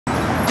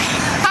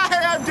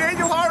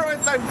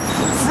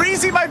I'm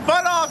freezing my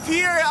butt off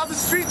here on the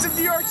streets of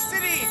New York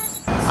City.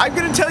 I'm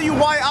gonna tell you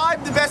why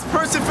I'm the best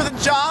person for the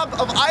job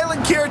of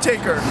island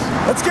caretaker.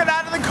 Let's get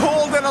out of the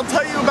cold and I'll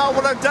tell you about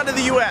what I've done in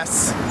the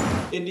US.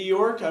 In New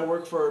York, I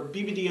work for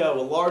BBDO,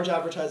 a large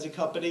advertising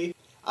company.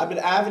 I'm an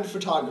avid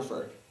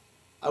photographer.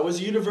 I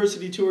was a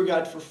university tour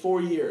guide for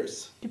 4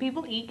 years. Do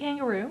people eat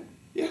kangaroo?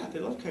 Yeah, they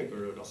love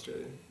kangaroo in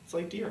Australia. It's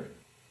like deer.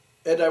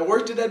 And I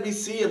worked at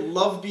NBC and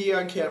loved being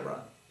on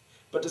camera.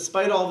 But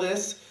despite all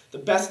this, the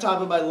best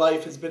time of my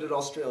life has been in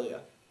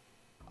Australia.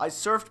 I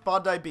surfed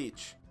Bondi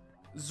Beach,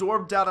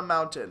 zorbed down a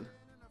mountain,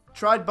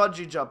 tried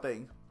bungee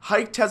jumping,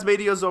 hiked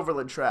Tasmania's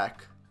overland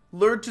track,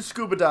 learned to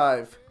scuba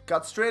dive,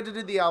 got stranded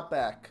in the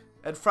outback,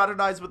 and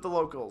fraternized with the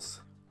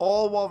locals,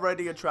 all while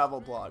writing a travel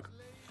blog.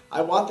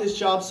 I want this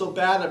job so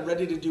bad I'm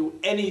ready to do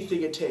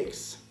anything it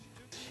takes.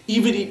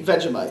 Even eat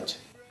Vegemite.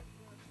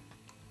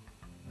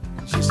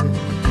 She said,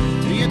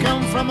 do you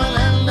come from a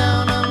land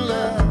down